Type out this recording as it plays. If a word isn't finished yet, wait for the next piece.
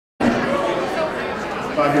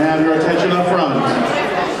If I can have your attention up front.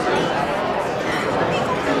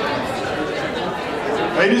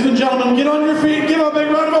 Ladies and gentlemen, get on your feet, give a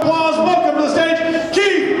big round of applause. Welcome to the stage,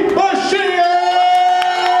 Keith Bashir!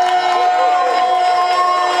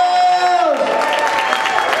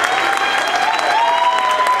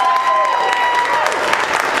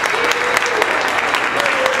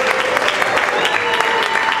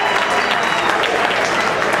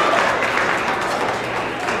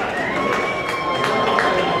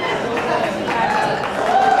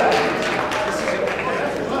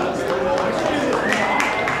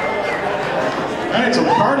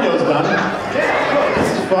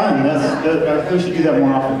 We should do that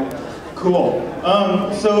more often. Cool.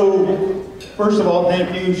 So, first of all,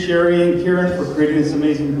 thank you, Sherry and Kieran, for creating this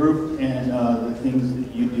amazing group and the things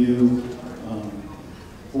that you do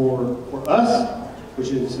for us,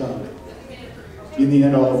 which is, in the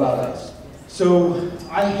end, all about us. So,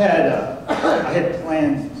 I had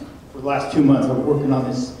planned for the last 2 months. I was working on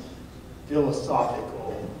this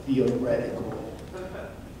philosophical, theoretical,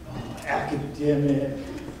 academic,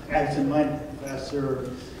 absent-minded professor,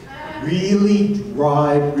 really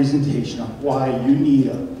dry presentation on why you need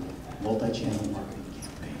a multi-channel marketing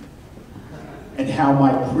campaign and how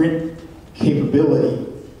my print capability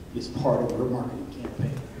is part of your marketing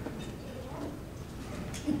campaign.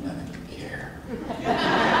 And none of you care.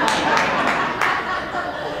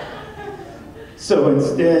 So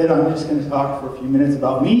instead, I'm just going to talk for a few minutes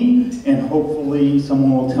about me, and hopefully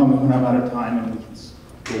someone will tell me when I'm out of time and we can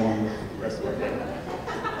go on with the rest of the day.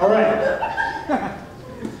 All right.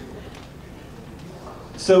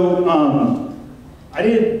 So, I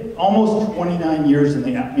did almost 29 years in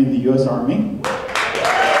the U.S. Army.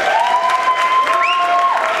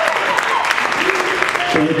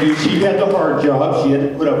 Thank you. She had the hard job. She had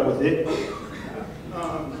to put up with it.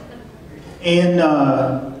 And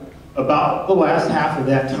about the last half of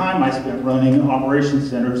that time, I spent running operations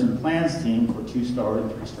centers and plans team for 2-star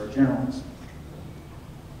and 3-star generals.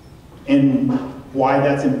 And why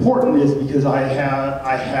that's important is because I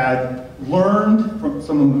had learned from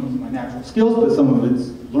some of my natural skills, but some of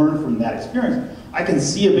it's learned from that experience. I can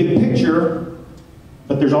see a big picture,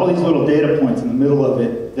 but there's all these little data points in the middle of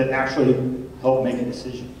it that actually help make a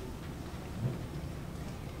decision.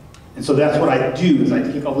 And so that's what I do, is I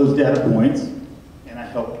take all those data points and I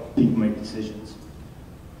help people make decisions.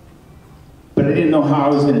 But I didn't know how I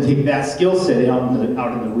was going to take that skill set out in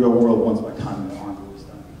the real world once my time in the Army was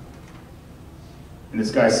done. And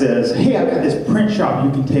this guy says, hey, I've got this print shop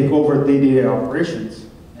you can take over at day-to-day operations.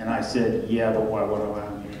 And I said, yeah, but why would I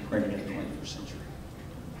want to be printing in the 21st century?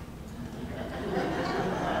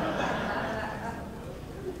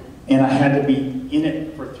 And I had to be in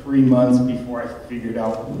it for 3 months before I figured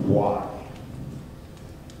out why.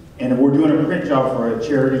 And we're doing a print job for a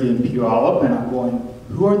charity in Puyallup, and I'm going,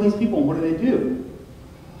 who are these people and what do they do?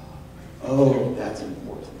 Oh, that's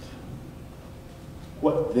important.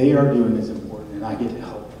 What they are doing is important, and I get to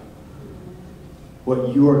help them.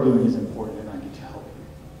 What you are doing is important, and I get to help you.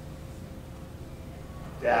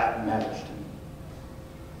 That matters to me.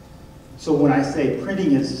 So when I say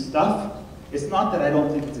printing is stuff, it's not that I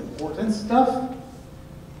don't think it's important stuff.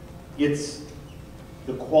 It's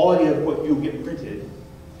the quality of what you get printed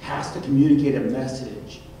has to communicate a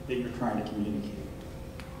message that you're trying to communicate.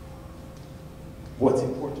 What's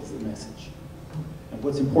important is the message. And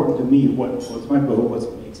what's important to me, what floats my boat, what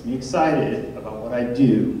makes me excited about what I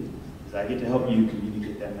do, is I get to help you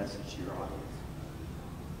communicate that message to your audience.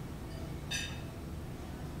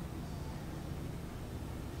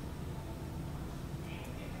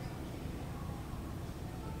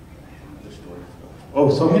 Another story. Oh,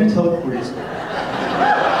 so I'm going to tell a career story.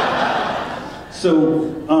 So,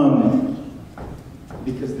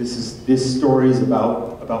 because this story is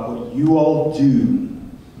about what you all do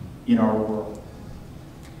in our world.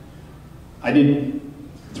 I did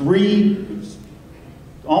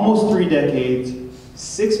almost three decades,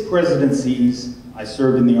 6 presidencies. I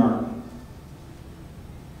served in the Army.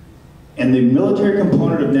 And the military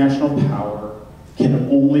component of national power can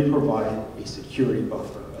only provide a security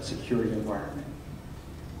buffer, a security environment.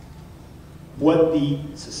 What the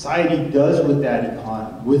society does with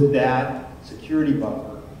that security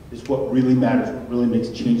buffer is what really matters, what really makes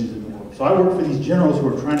changes in the world. So I work for these generals who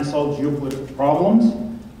are trying to solve geopolitical problems,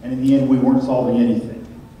 and in the end we weren't solving anything.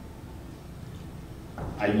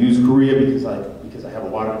 I use Korea because I have a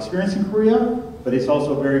lot of experience in Korea, but it's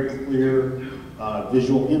also a very clear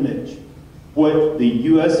visual image. What the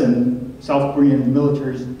US and South Korean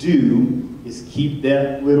militaries do is keep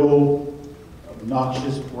that little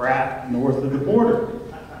obnoxious brat north of the border.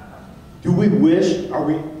 Do we wish,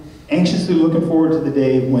 Anxiously looking forward to the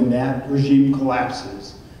day when that regime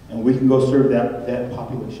collapses and we can go serve that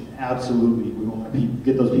population. Absolutely, we want to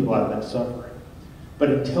get those people out of that suffering. But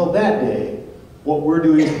until that day, what we're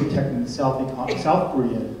doing is protecting South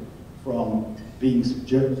Korea from being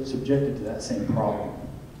subjected to that same problem.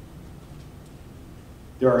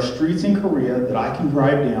 There are streets in Korea that I can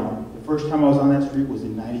drive down. The first time I was on that street was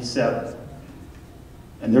in '97.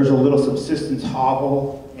 And there's a little subsistence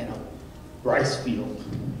hovel and a rice field.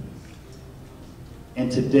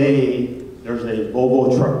 And today, there's a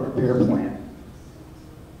Volvo truck repair plant.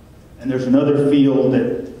 And there's another field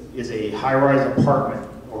that is a high-rise apartment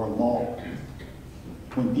or a mall.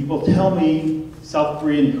 When people tell me South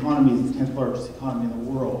Korean economy is the 10th largest economy in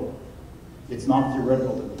the world, it's not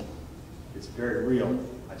theoretical to me. It's very real.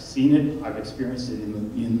 I've seen it, I've experienced it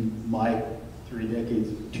in my 2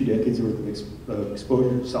 decades worth of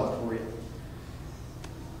exposure to South Korea.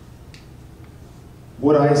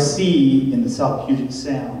 What I see in the South Puget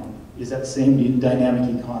Sound is that same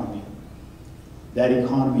dynamic economy. That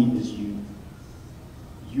economy is you.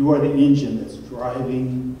 You are the engine that's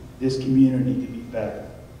driving this community to be better.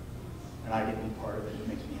 And I get to be part of it. It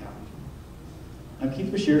makes me happy. I'm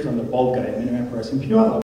Keith Bashir, I'm the bald guy at Minuteman Press in Puyallup.